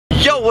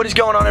Yo, what is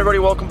going on, everybody?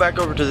 Welcome back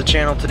over to the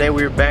channel. Today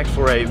we are back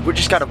for we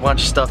just got a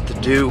bunch of stuff to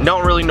do.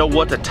 Don't really know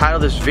what to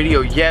title this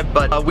video yet,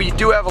 but we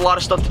do have a lot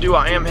of stuff to do.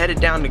 I am headed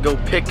down to go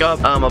pick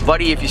up a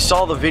buddy. If you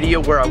saw the video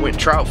where I went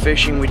trout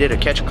fishing, we did a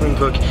catch, clean,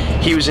 cook.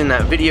 He was in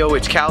that video.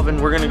 It's Calvin.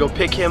 We're gonna go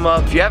pick him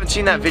up. If you haven't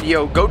seen that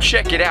video, go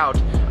check it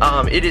out.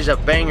 It is a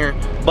banger.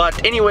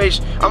 But anyways,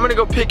 I'm gonna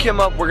go pick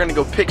him up. We're gonna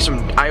go pick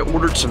some, I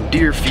ordered some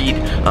deer feed.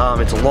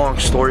 It's a long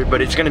story,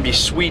 but it's gonna be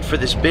sweet for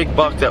this big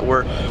buck that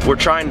we're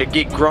trying to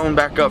get grown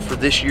back up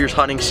for this year's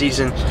hunting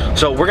season.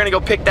 So we're gonna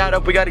go pick that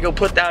up. We gotta go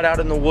put that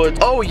out in the woods.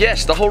 Oh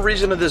yes, the whole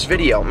reason of this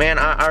video, man,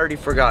 I already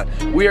forgot.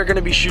 We are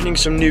gonna be shooting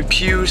some new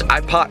PEWS.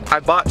 I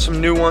bought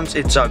some new ones.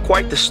 It's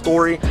quite the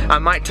story. I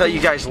might tell you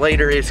guys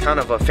later. It's kind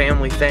of a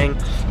family thing.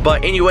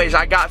 But anyways,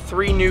 I got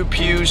 3 new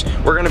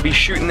PEWS. We're gonna be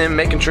shooting them,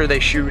 making sure they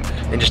shoot,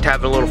 and just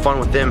having a little fun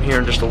with them here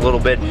in just a little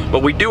bit.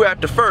 But we do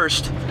have to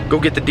first go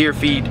get the deer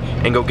feed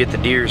and go get the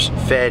deers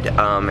fed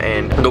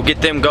and go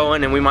get them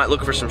going, and we might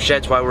look for some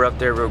sheds while we're up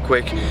there real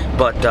quick.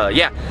 But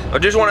yeah, I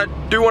just want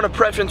to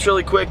preference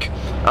really quick.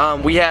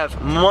 We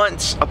have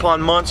months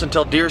upon months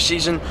until deer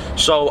season,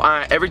 so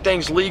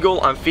everything's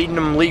legal. I'm feeding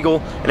them legal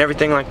and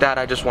everything like that.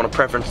 I just want to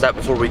preference that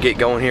before we get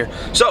going here.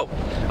 So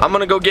I'm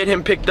gonna go get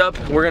him picked up.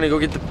 We're gonna go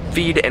get the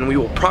feed, and we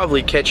will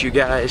probably catch you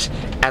guys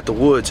at the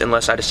woods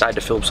unless I decide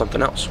to film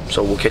something else.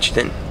 So we'll catch you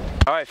then.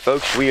 All right,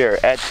 folks, we are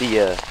at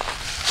the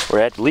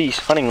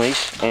hunting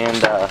lease,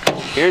 and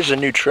here's a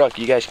new truck.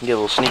 You guys can get a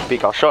little sneak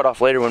peek. I'll show it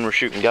off later when we're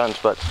shooting guns,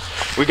 but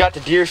we got the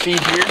deer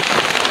feed here.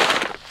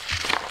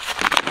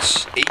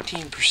 It's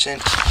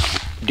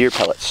 18% deer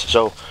pellets.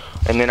 So,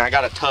 and then I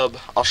got a tub.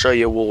 I'll show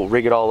you. We'll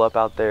rig it all up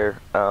out there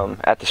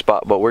at the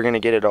spot, but we're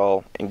gonna get it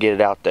all and get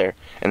it out there,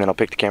 and then I'll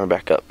pick the camera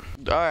back up.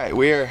 All right,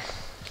 we're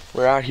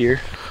out here.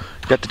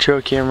 Got the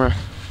trail camera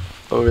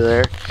over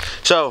there.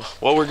 So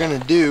what we're gonna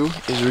do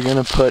is we're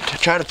gonna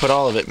try to put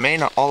all of it.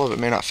 All of it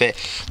may not fit,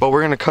 but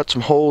we're gonna cut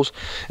some holes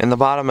in the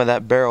bottom of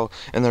that barrel.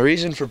 And the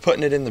reason for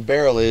putting it in the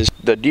barrel is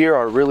the deer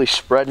are really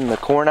spreading the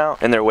corn out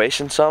and they're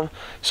wasting some.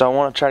 So I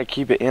want to try to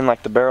keep it in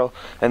like the barrel,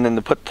 and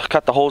then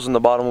cut the holes in the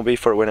bottom will be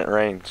for when it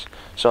rains.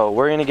 So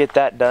we're gonna get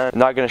that done. I'm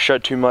not gonna show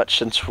too much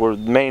since the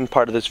main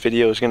part of this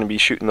video is gonna be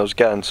shooting those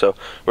guns. So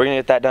we're gonna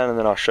get that done, and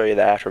then I'll show you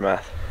the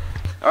aftermath.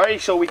 Alright,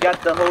 so we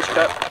got the hose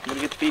cut. I'm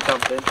gonna get the feed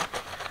dumped in.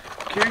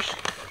 Here's,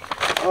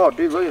 oh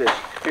dude, look at this.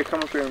 Here, come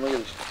up here and look at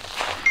this.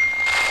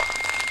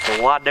 It's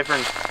a lot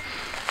different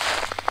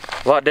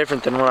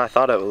than what I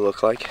thought it would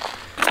look like.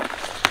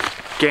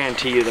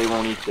 Guarantee you they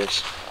won't eat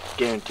this.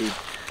 Guaranteed.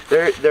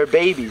 They're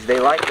babies.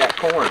 They like that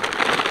corn.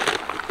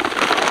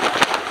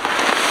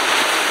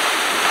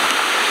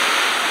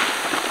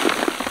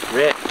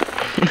 Rick.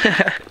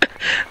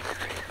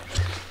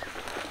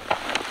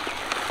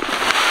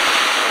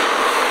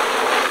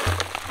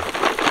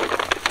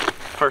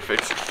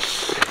 Perfect.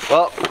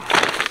 Well,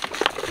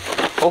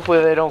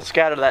 hopefully they don't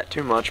scatter that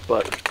too much,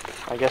 but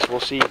I guess we'll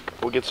see.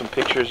 We'll get some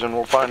pictures and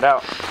we'll find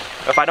out.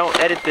 If I don't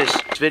edit this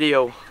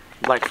video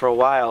like for a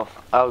while,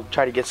 I'll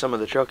try to get some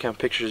of the trail cam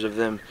pictures of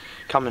them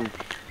coming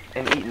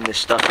and eating this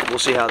stuff. We'll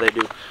see how they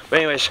do. But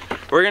anyways,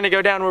 we're gonna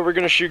go down where we're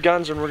gonna shoot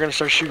guns, and we're gonna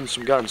start shooting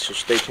some guns, so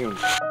stay tuned.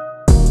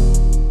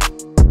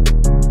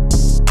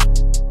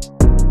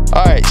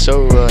 Alright,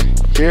 so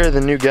here are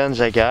the new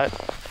guns I got.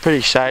 Pretty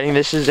exciting.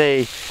 This is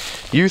a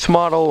youth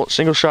model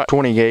single shot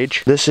 20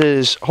 gauge. This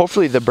is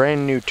hopefully the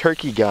brand new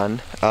turkey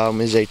gun.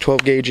 Is a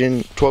 12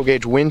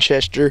 gauge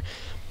Winchester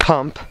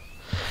pump.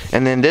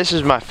 And then this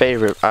is my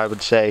favorite, I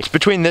would say. It's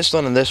between this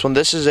one and this one.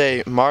 This is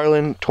a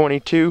Marlin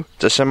 22.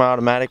 It's a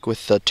semi-automatic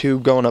with a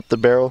tube going up the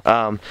barrel.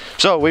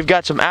 So we've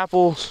got some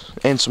apples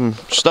and some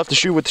stuff to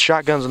shoot with the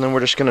shotguns, and then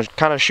we're just gonna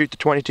kind of shoot the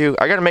 22.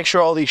 I gotta make sure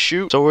all these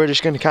shoot, so we're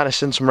just gonna kind of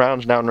send some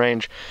rounds down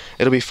range.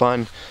 It'll be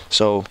fun,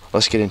 so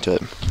let's get into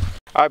it.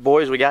 Alright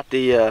boys, we got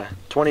the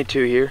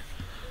 22 here.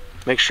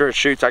 Make sure it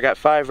shoots. I got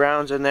 5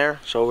 rounds in there,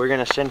 so we're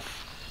gonna send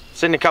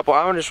a couple.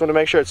 I just want to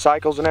make sure it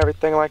cycles and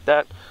everything like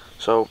that.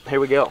 So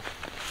here we go.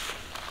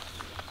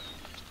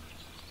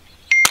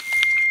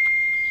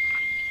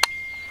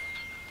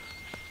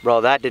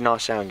 Bro, that did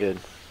not sound good.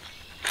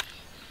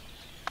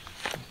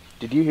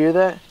 Did you hear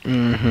that?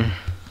 Mm-hmm.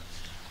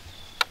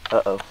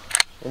 Uh-oh.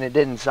 And it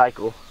didn't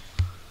cycle.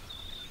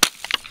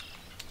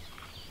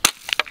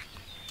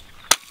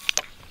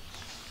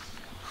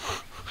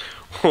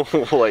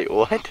 Wait,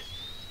 what?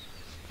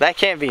 That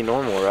can't be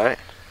normal, right?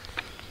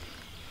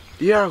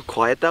 Do you hear how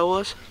quiet that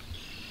was?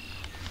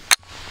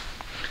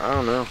 I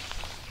don't know.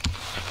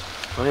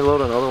 Let me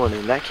load another one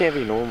in. That can't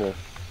be normal.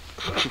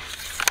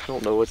 I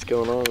don't know what's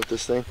going on with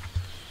this thing.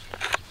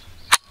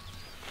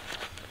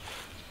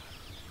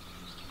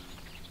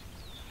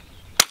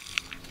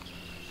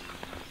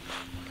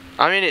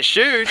 I mean, it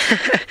shoots,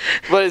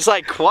 but it's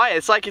like quiet.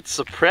 It's like it's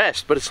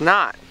suppressed, but it's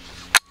not.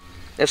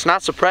 It's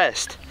not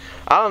suppressed.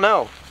 I don't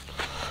know.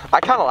 I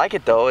kind of like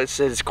it though.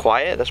 It's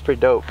quiet. That's pretty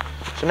dope.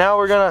 So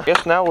now I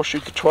guess now we'll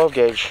shoot the 12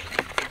 gauge.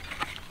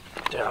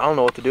 Dude, I don't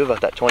know what to do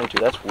about that 22.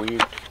 That's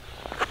weird.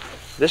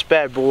 This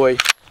bad boy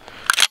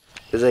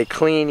is a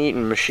clean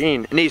eating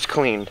machine. It needs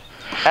cleaned.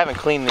 I haven't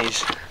cleaned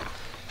these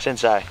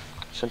since I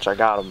since I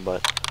got them,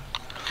 but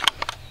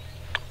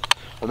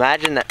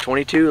imagine that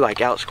 22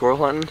 like out squirrel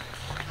hunting.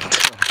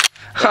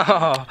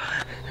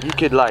 You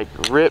could like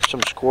rip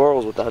some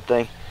squirrels with that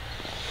thing.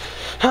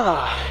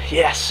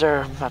 Yes,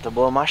 sir. I'm about to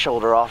blow my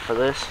shoulder off for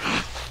this.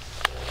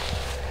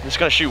 I'm just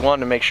gonna shoot one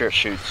to make sure it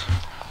shoots.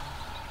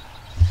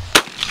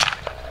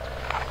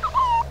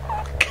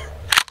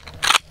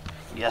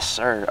 Yes,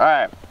 sir. All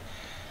right.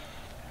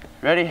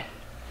 Ready?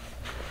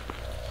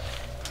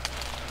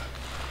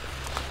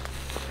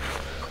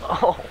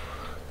 Oh.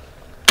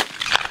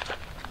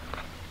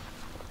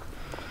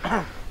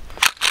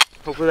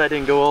 Hopefully that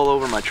didn't go all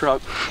over my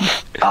truck.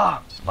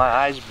 Ah, my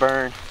eyes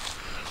burn.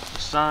 The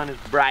sun is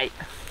bright.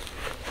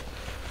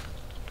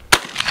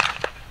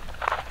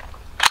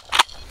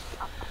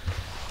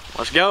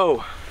 Let's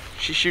go.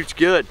 She shoots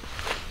good.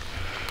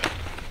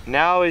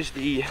 Now is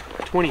the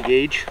 20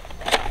 gauge.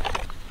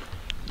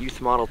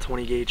 Youth model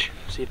 20 gauge.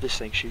 See if this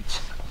thing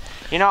shoots.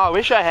 You know, I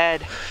wish I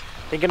had,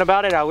 thinking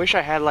about it, I wish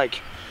I had like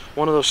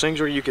one of those things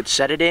where you could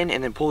set it in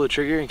and then pull the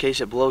trigger in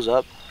case it blows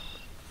up.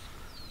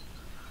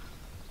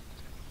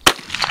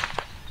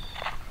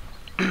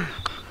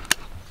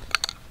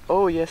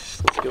 Oh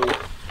yes, let's go.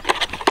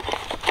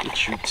 It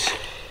shoots.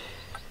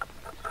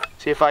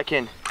 See if I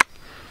can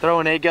throw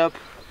an egg up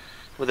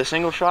with a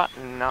single shot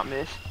and not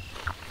miss.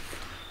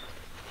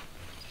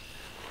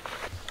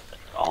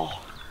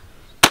 Oh.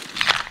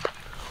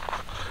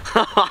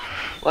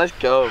 Let's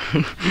go.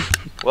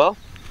 Well,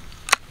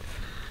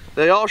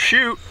 they all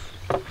shoot.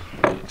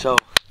 So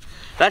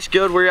that's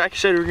good. Like I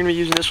said, we're gonna be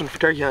using this one for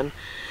turkey hunting.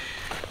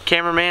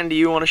 Cameraman, do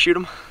you want to shoot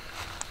them?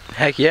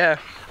 Heck yeah.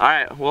 All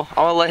right, well,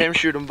 I'll let him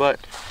shoot them, but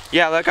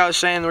yeah, like I was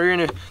saying,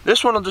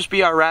 this one will just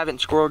be our rabbit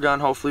and squirrel gun.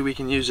 Hopefully we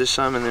can use this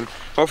some, and then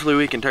hopefully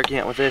we can turkey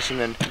hunt with this, and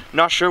then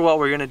not sure what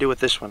we're gonna do with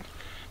this one.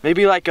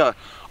 Maybe like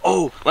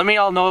let me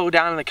all know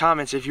down in the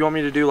comments if you want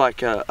me to do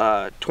like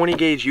a 20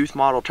 gauge youth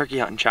model turkey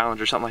hunting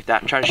challenge or something like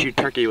that and try to shoot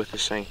turkey with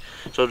this thing.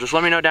 So just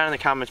let me know down in the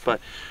comments, but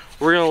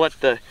we're gonna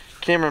let the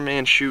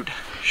cameraman shoot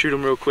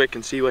him real quick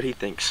and see what he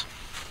thinks.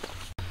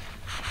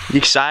 You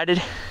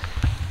excited?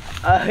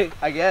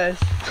 I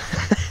guess.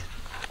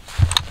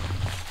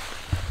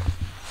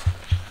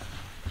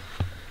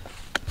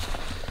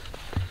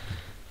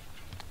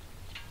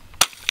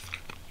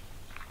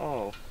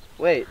 Oh,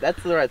 wait,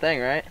 that's the right thing,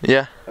 right?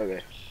 Yeah.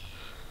 Okay.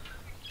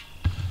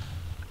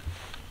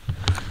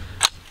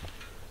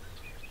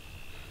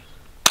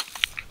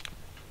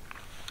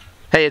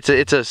 Hey, it's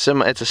a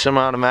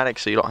semi-automatic,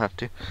 so you don't have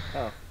to.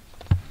 Oh.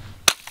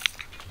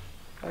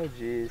 Oh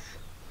jeez.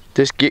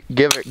 Just give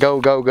it go.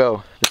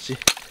 Let's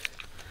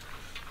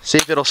see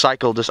if it'll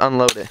cycle. Just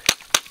unload it.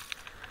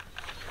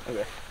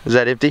 Okay. Is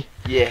that empty?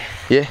 Yeah.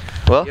 Yeah.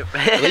 Well, yep.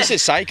 At least it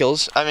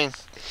cycles. I mean,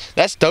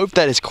 that's dope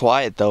that it's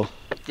quiet though.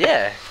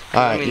 Yeah.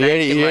 All right, you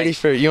ready? You ready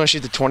for? You want to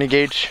shoot the 20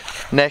 gauge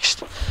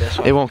next?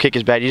 It won't kick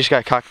as bad. You just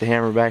gotta cock the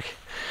hammer back.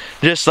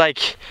 Just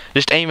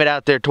aim it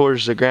out there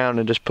towards the ground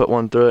and just put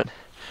one through it.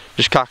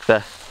 Just cock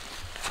that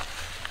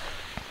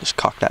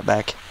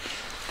back.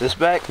 This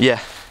back? Yeah.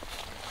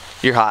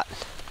 You're hot.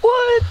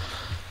 What?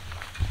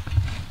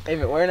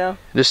 Aim it where now?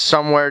 Just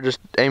somewhere. Just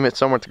aim it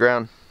somewhere at the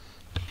ground.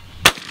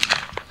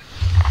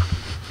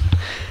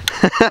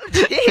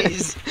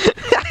 Jeez.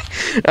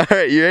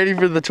 Alright, you ready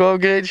for the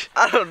 12 gauge?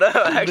 I don't know,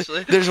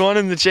 actually. There's one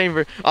in the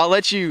chamber. I'll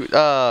let you,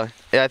 yeah,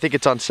 I think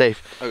it's on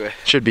safe. Okay.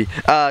 Should be.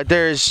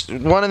 There's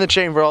one in the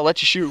chamber. I'll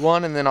let you shoot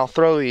one, and then I'll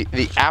throw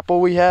the apple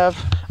we have.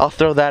 I'll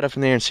throw that up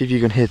in the air and see if you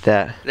can hit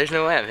that. There's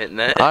no way I'm hitting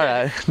that.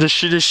 Alright, just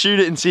shoot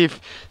it and see if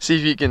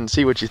you can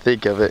see what you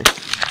think of it.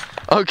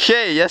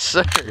 Okay, yes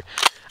sir.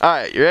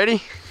 Alright, you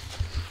ready?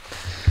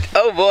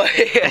 Oh boy.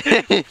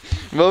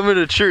 Moment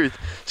of truth.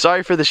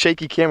 Sorry for the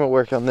shaky camera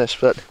work on this,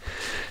 but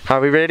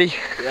are we ready?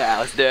 Yeah,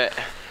 let's do it.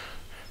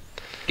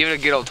 Give it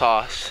a good old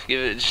toss.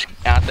 Give it just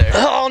out there.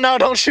 Oh no,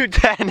 don't shoot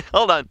that.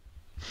 Hold on.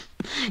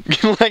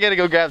 I gotta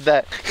go grab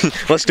that.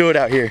 Let's do it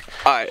out here.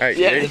 Alright,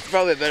 yeah, it's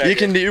probably a better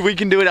idea. We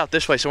can do it out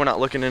this way so we're not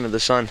looking into the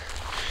sun.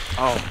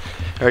 Oh.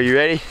 Are you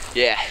ready?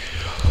 Yeah.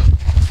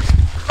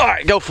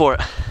 Alright, go for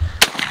it.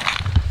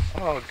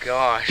 Oh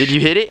gosh. Did you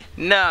hit it?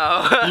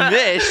 No. You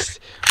missed?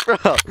 Bro.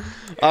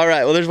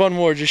 Alright, well there's one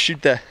more. Just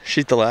shoot the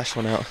last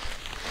one out.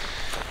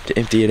 To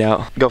empty it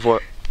out. Go for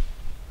it.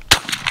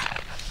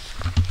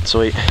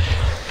 Sweet.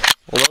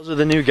 Well, those are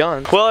the new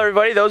guns. Well,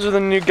 everybody, those are the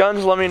new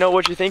guns. Let me know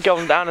what you think of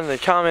them down in the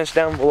comments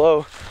down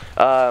below.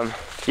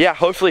 Yeah,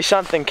 hopefully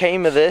something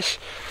came of this.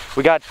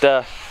 We got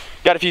a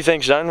few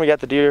things done. We got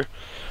the deer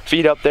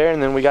feed up there,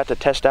 and then we got to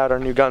test out our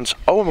new guns.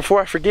 Oh, and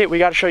before I forget, we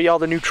got to show you all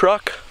the new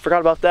truck.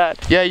 Forgot about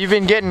that. Yeah, you've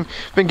been getting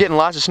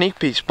lots of sneak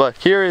peeks, but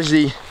here is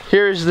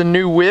the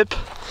new whip.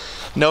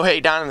 No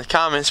hate down in the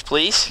comments,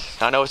 please.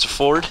 I know it's a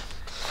Ford.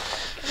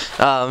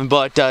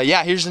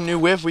 Yeah, here's the new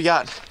whip we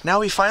got. Now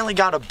we finally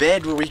got a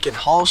bed where we can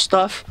haul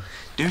stuff,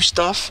 do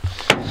stuff,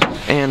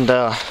 and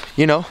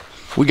you know,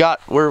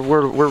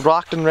 we're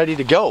rocked and ready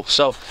to go.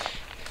 So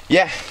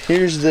yeah,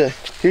 here's the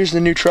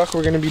new truck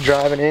we're gonna be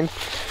driving in.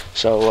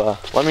 So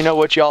let me know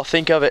what y'all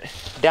think of it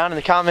down in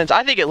the comments.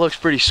 I think it looks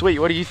pretty sweet.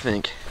 What do you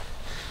think?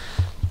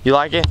 You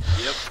like it?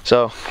 Yep.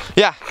 So,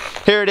 yeah,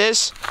 here it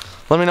is.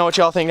 Let me know what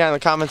y'all think down in the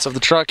comments of the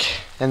truck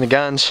and the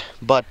guns.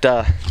 But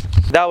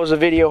that was a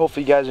video.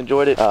 Hopefully you guys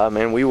enjoyed it.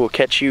 And we will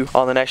catch you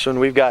on the next one.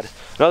 We've got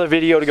another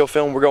video to go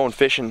film. We're going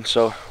fishing,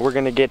 so we're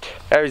gonna get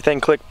everything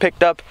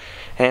picked up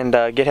and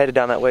get headed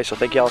down that way. So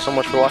thank y'all so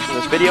much for watching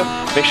this video.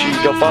 Make sure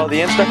you go follow the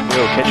Insta, and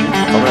we'll catch you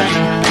on the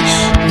next one.